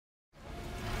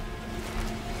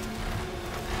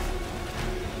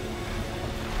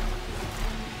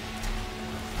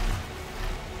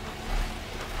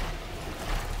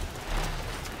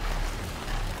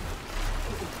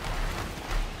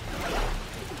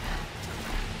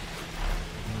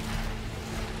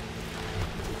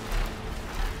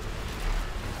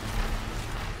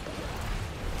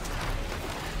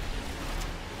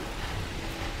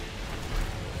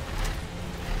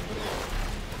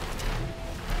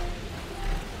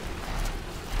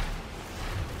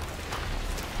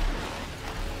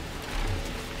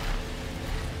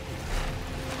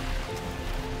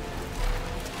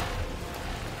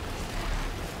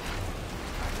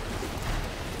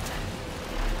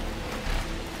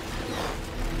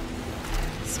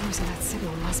source of that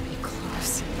signal must be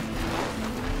close.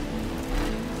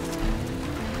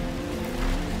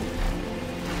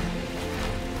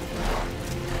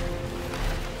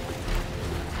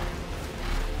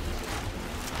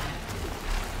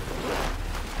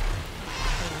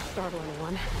 Startling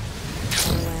one.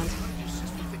 Land.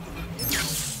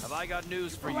 Have I got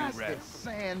news for you, Red?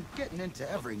 Sand getting into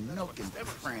every nook and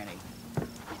cranny.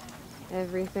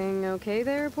 Everything okay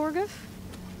there, Porgif?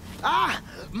 Ah!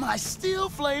 My steel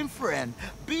flame friend!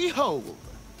 Behold!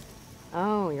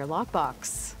 Oh, your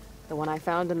lockbox. The one I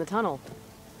found in the tunnel.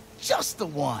 Just the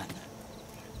one!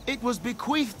 It was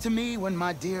bequeathed to me when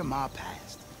my dear ma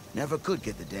passed. Never could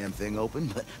get the damn thing open,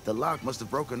 but the lock must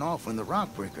have broken off when the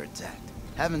rockbreaker attacked.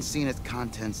 Haven't seen its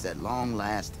contents at long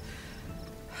last.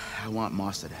 I want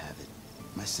Martha to have it.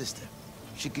 My sister.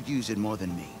 She could use it more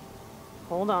than me.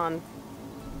 Hold on.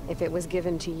 If it was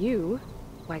given to you,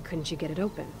 why couldn't you get it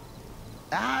open?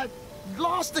 I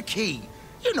lost the key.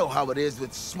 You know how it is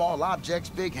with small objects,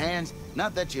 big hands.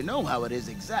 Not that you know how it is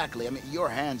exactly. I mean, your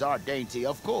hands are dainty,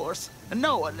 of course.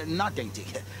 No, not dainty.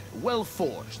 Well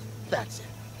forged. That's it.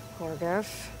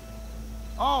 Porgif.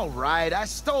 All right, I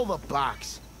stole the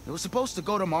box. It was supposed to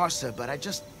go to Martha, but I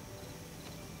just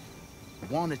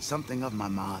wanted something of my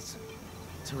ma's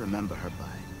to remember her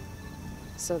by.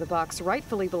 So the box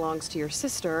rightfully belongs to your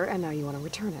sister, and now you want to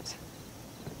return it.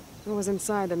 What was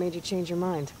inside that made you change your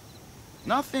mind?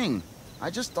 Nothing.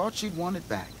 I just thought she'd want it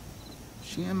back.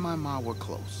 She and my ma were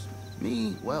close.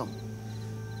 Me, well,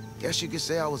 guess you could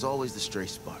say I was always the stray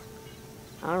spark.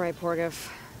 All right, Porgif.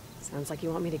 Sounds like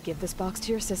you want me to give this box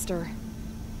to your sister.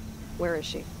 Where is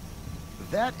she?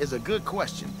 That is a good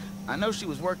question. I know she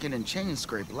was working in Chain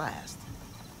Scrape last.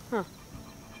 Huh.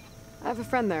 I have a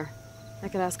friend there. I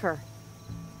could ask her.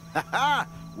 Ha-ha!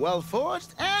 Well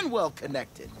forged and well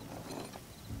connected.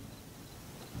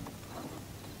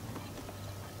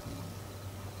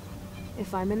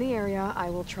 If I'm in the area, I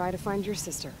will try to find your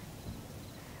sister.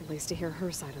 At least to hear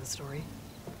her side of the story.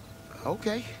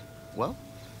 Okay. Well,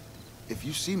 if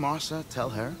you see Martha, tell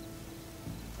her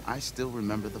I still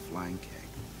remember the flying keg.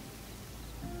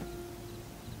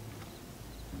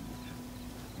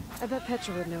 I bet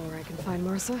Petra would know where I can find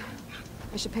Martha.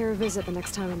 I should pay her a visit the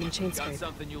next time I'm in Chain Scrape. Got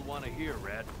something you'll want to hear,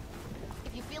 Red.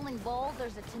 If you're feeling bold,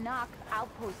 there's a Tanakh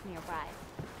outpost nearby.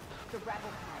 The rebel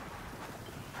camp.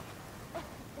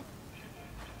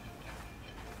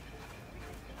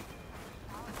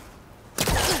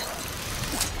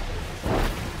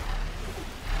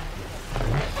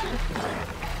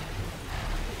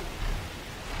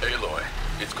 Aloy,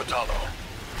 it's Kotalo.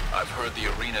 I've heard the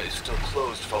arena is still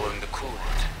closed following the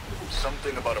coolant.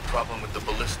 Something about a problem with the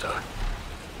ballista.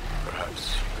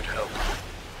 Perhaps you could help.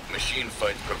 Machine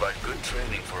fights provide good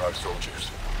training for our soldiers.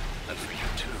 And for you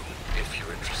too, if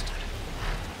you're interested.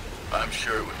 I'm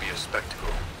sure it would be a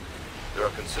spectacle. There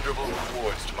are considerable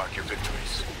rewards to mark your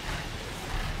victories.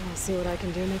 I'll see what I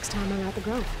can do next time I'm at the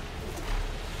Grove.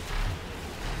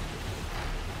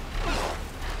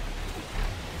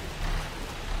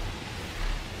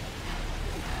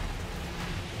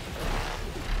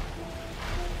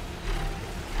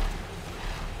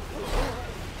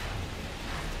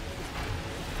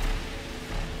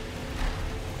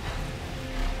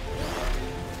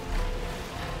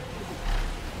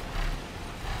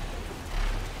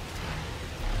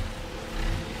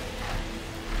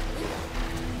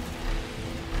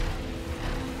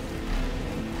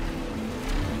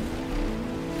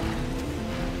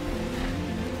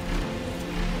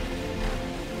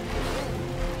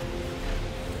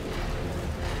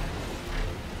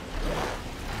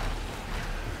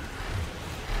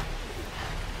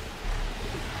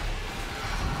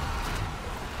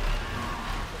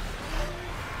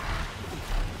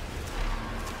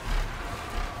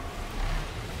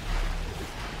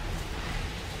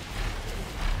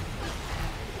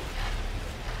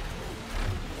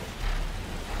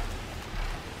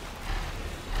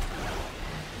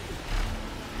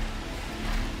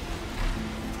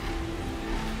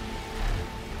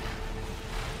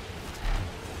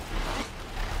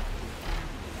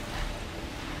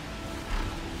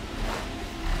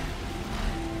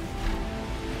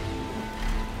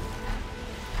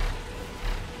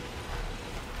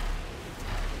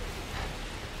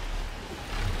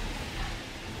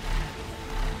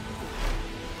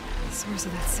 The source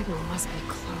of that signal must be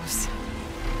close.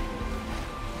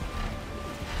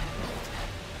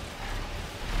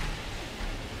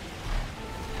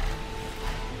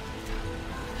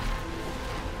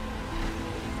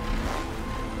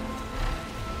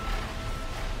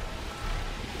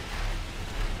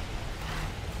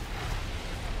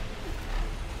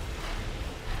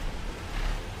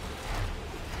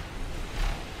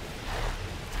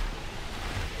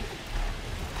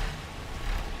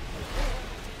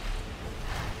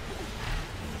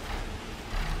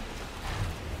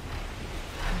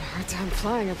 I'm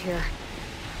flying up here.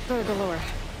 Better go lower.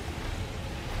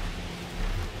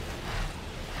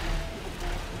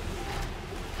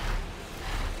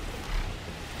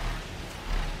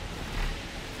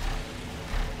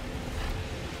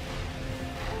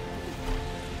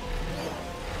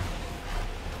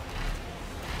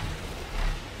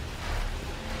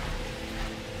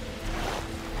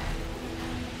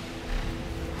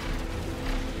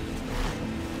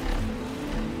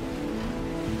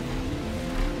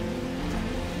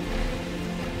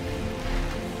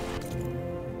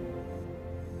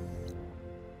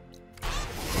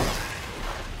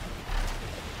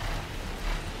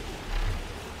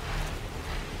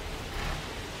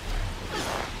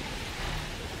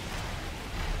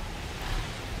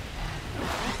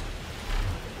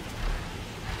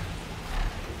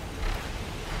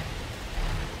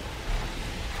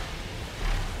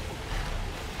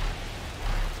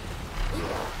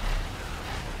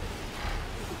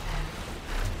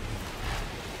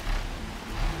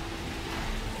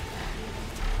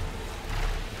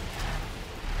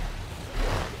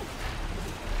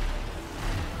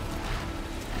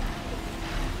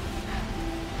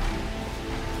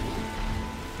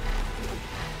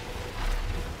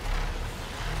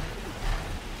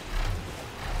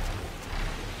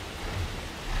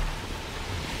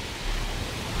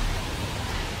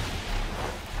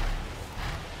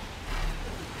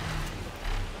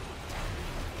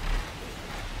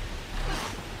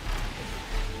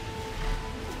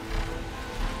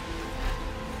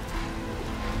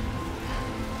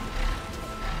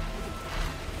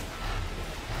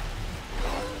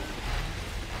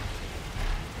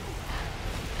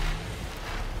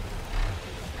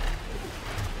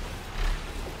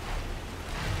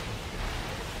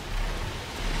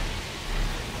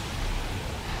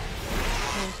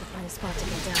 Find a spot to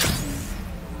get down.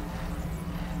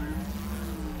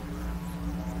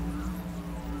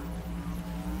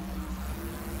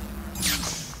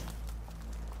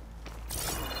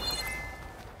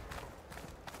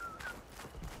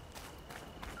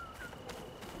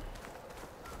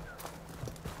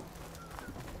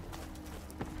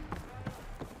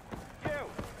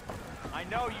 I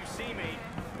know you see me.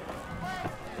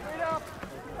 Wait up!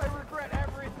 I regret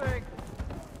everything.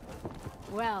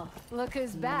 Well, look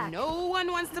who's back. No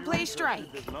one wants to play strike.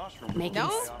 Making No?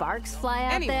 sparks fly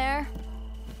out Anyway. there.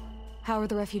 How are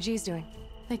the refugees doing?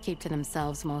 They keep to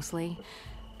themselves mostly,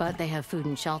 but they have food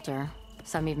and shelter.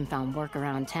 Some even found work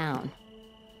around town.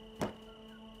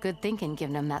 Good thinking,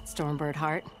 giving them that Stormbird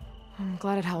heart. I'm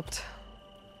glad it helped.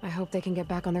 I hope they can get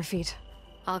back on their feet.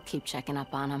 I'll keep checking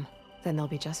up on them. Then they'll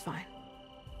be just fine.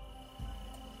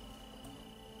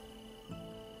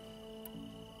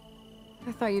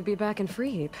 I thought you'd be back in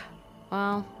Free Heap.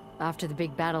 Well, after the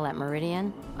big battle at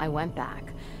Meridian, I went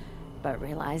back, but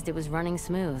realized it was running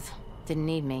smooth. Didn't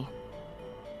need me.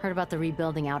 Heard about the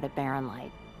rebuilding out at Barren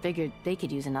Light. Figured they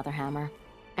could use another hammer.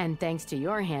 And thanks to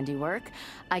your handiwork,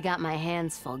 I got my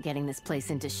hands full getting this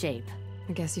place into shape.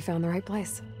 I guess you found the right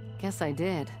place. Guess I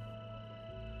did.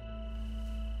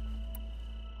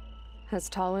 Has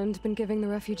Tolland been giving the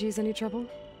refugees any trouble?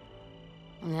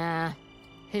 Nah.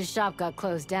 His shop got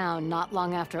closed down not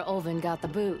long after Ulvin got the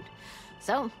boot.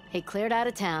 So, he cleared out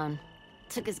of town.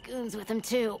 Took his goons with him,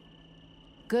 too.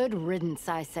 Good riddance,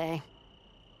 I say.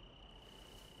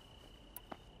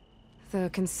 The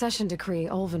concession decree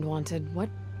Ulvin wanted, what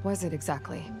was it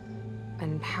exactly?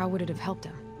 And how would it have helped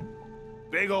him?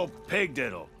 Big old pig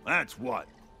diddle, that's what.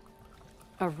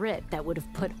 A writ that would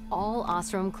have put all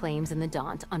Osram claims in the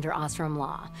Daunt under Osram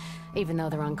law, even though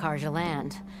they're on Karja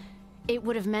land. It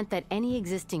would have meant that any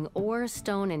existing ore,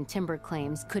 stone, and timber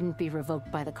claims couldn't be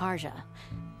revoked by the Karja.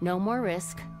 No more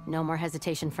risk, no more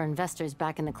hesitation for investors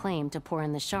backing the claim to pour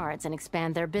in the shards and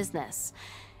expand their business.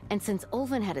 And since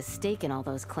Ulvin had a stake in all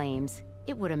those claims,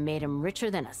 it would have made him richer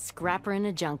than a scrapper in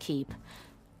a junk heap.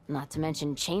 Not to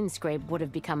mention Chainscrape would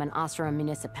have become an Osram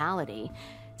municipality,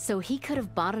 so he could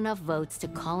have bought enough votes to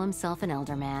call himself an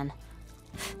elderman.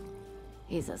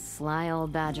 He's a sly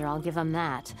old badger, I'll give him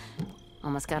that.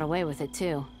 Almost got away with it,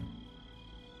 too.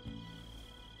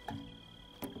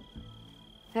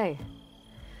 Hey,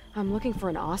 I'm looking for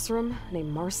an Osram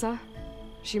named Marsa.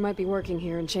 She might be working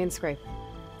here in Chainscrape.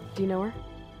 Do you know her?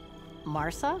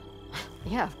 Marsa?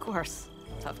 Yeah, of course.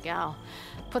 Tough gal.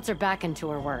 Puts her back into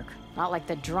her work. Not like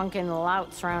the drunken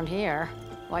louts around here.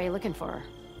 Why are you looking for her?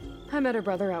 I met her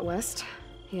brother out west.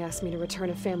 He asked me to return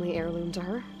a family heirloom to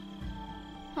her.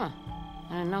 Huh.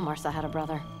 I didn't know Marsa had a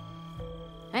brother.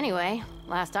 Anyway,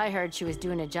 last I heard she was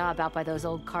doing a job out by those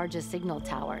old Karja signal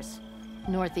towers.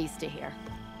 Northeast of here.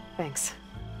 Thanks.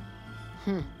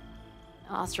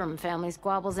 Ostrom family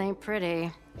squabbles ain't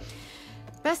pretty.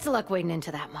 Best of luck wading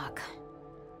into that muck.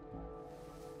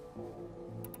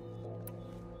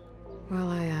 Well,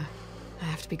 I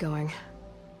have to be going.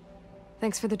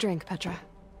 Thanks for the drink, Petra.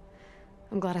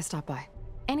 I'm glad I stopped by.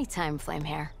 Anytime,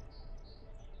 Flamehair.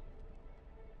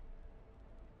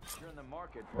 You're in the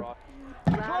market, bro.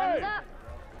 Bottoms up.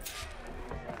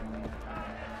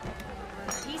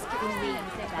 He's giving me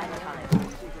that time.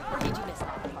 Or did you miss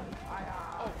that part?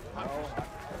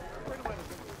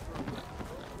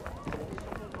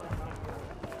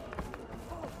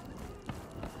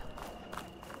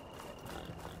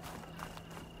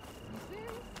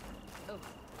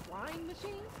 Flying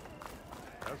machine?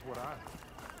 That's what I...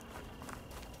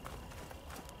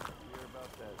 You hear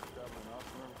about that stubborn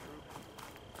Ostrom troop?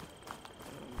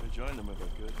 I joined them if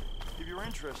I could. If you're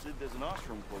interested, there's an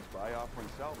Ostrom close by offering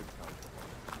salvage contracts.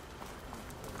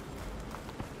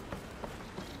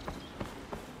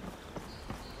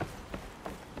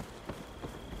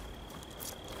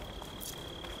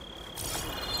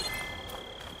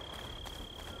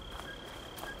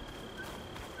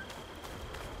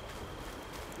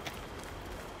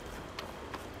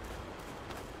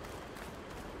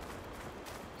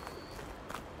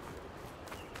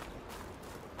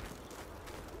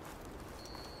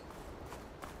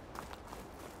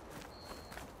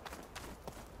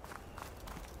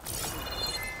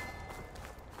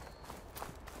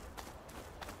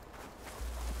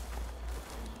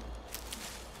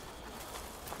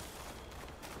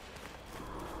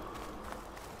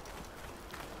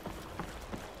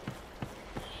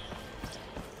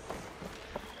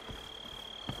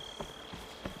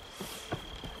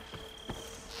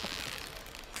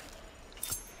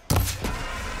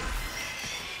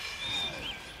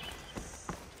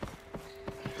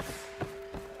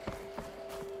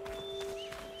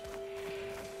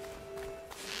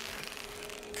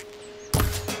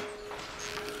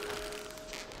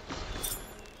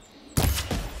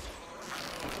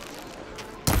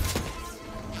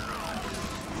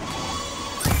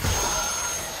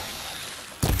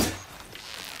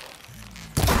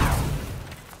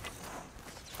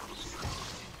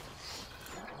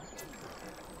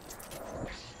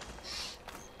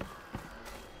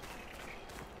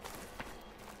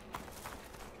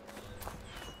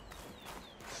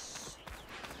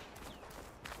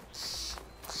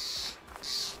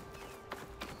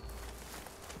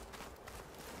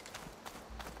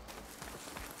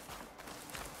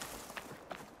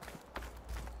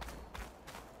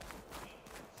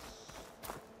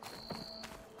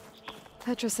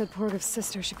 Petra said Porgov's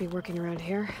sister should be working around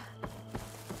here.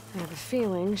 I have a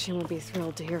feeling she won't be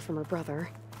thrilled to hear from her brother.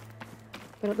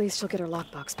 But at least she'll get her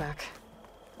lockbox back.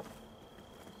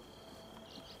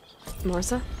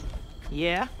 Marsa?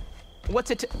 Yeah?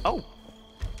 What's it Oh!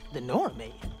 The Nora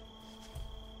maid.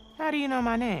 How do you know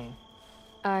my name?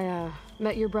 I,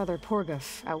 met your brother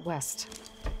Porgov out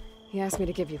west. He asked me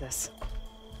to give you this.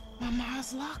 My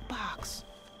ma's lockbox.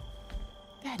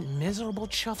 That miserable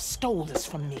chuff stole this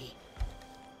from me.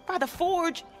 By the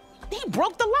forge, he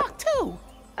broke the lock too.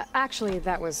 Actually,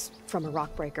 that was from a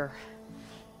rock breaker.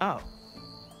 Oh,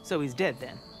 so he's dead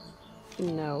then?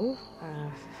 No.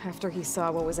 After he saw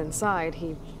what was inside,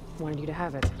 he wanted you to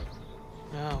have it.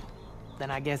 Oh, then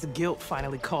I guess guilt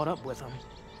finally caught up with him.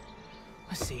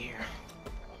 Let's see here.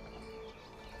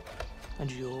 A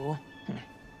jewel.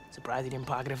 Surprised he didn't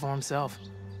pocket it for himself.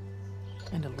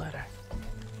 And a letter.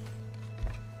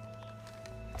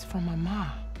 It's from my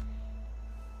mom.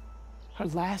 Her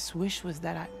last wish was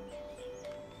that I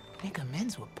make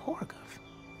amends with Porgov.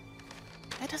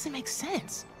 That doesn't make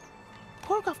sense.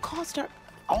 Porgov caused her,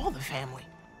 all the family,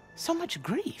 so much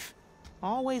grief.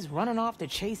 Always running off to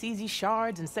chase easy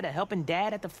shards instead of helping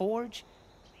Dad at the forge.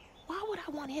 Why would I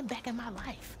want him back in my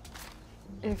life?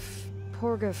 If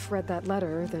Porgov read that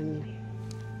letter, then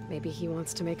maybe he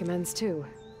wants to make amends too.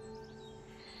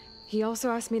 He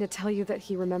also asked me to tell you that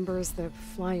he remembers the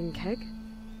flying keg.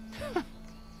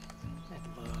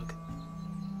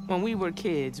 When we were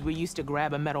kids, we used to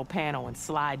grab a metal panel and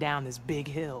slide down this big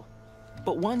hill.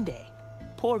 But one day,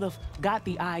 Porgov got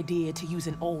the idea to use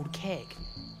an old keg.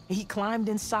 He climbed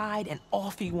inside and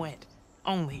off he went.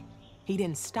 Only, he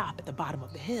didn't stop at the bottom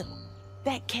of the hill.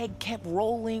 That keg kept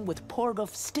rolling with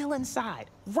Porgov still inside,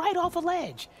 right off a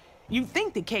ledge. You'd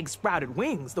think the keg sprouted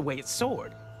wings the way it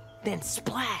soared. Then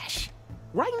splash!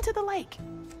 Right into the lake.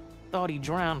 Thought he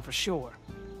drowned for sure.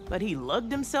 But he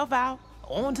lugged himself out,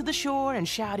 onto the shore and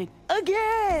shouted,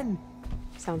 "Again!"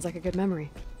 Sounds like a good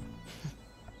memory.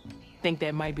 Think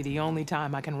that might be the only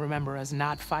time I can remember us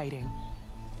not fighting.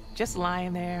 Just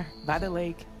lying there, by the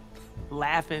lake,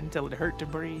 laughing till it hurt to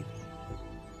breathe.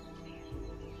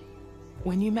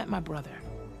 When you met my brother,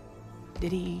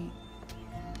 did he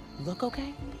Look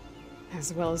okay?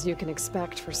 As well as you can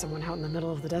expect for someone out in the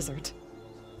middle of the desert.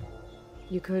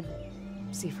 You could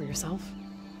see for yourself.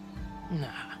 Nah.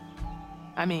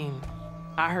 I mean,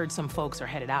 I heard some folks are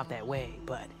headed out that way,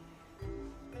 but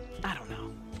I don't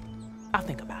know. I'll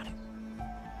think about it.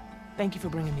 Thank you for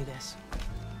bringing me this.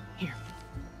 Here,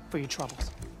 for your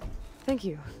troubles. Thank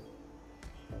you.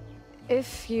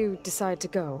 If you decide to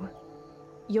go,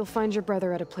 you'll find your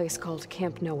brother at a place called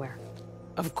Camp Nowhere.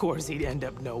 Of course he'd end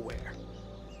up nowhere.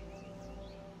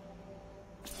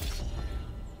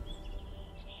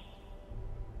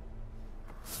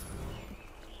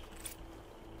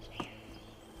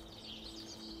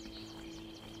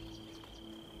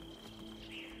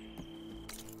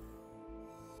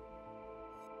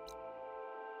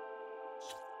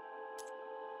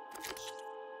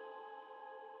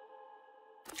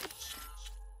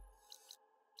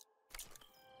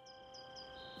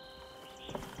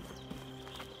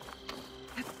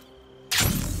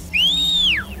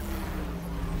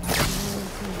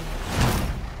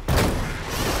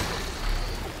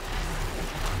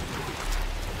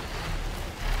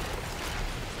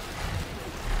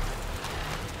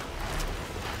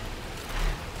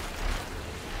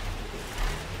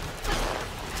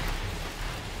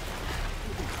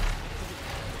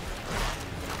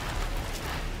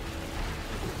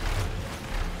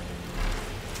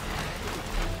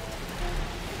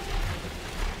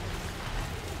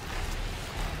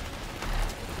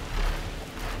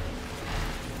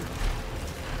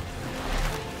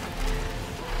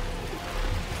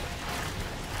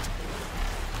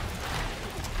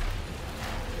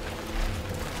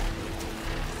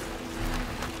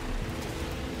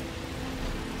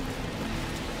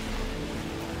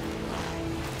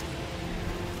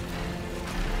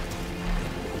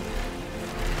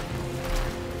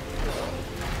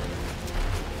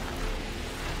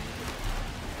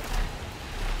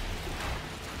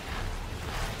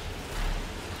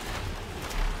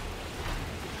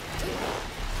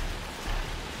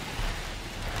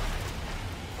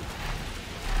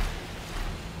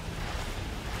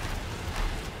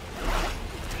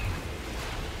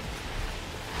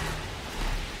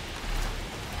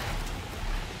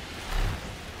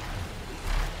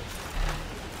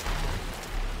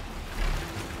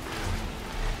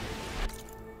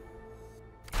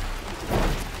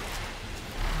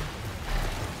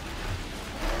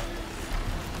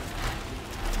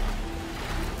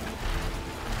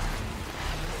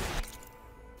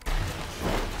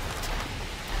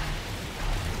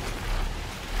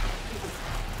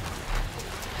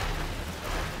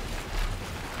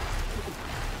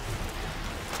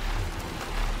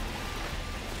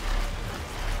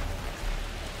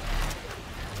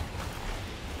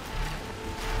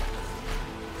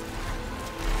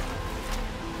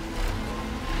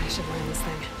 Should learn this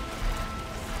thing.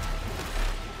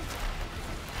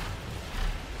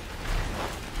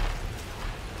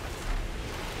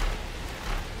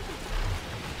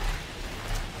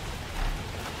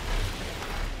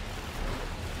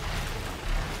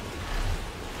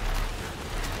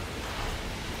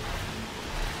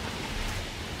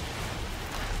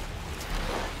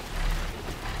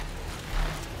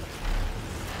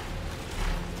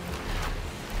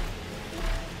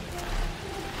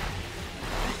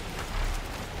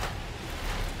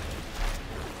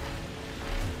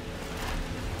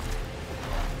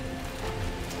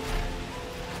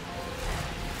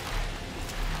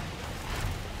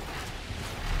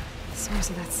 The source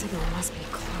of that signal must be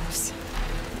close.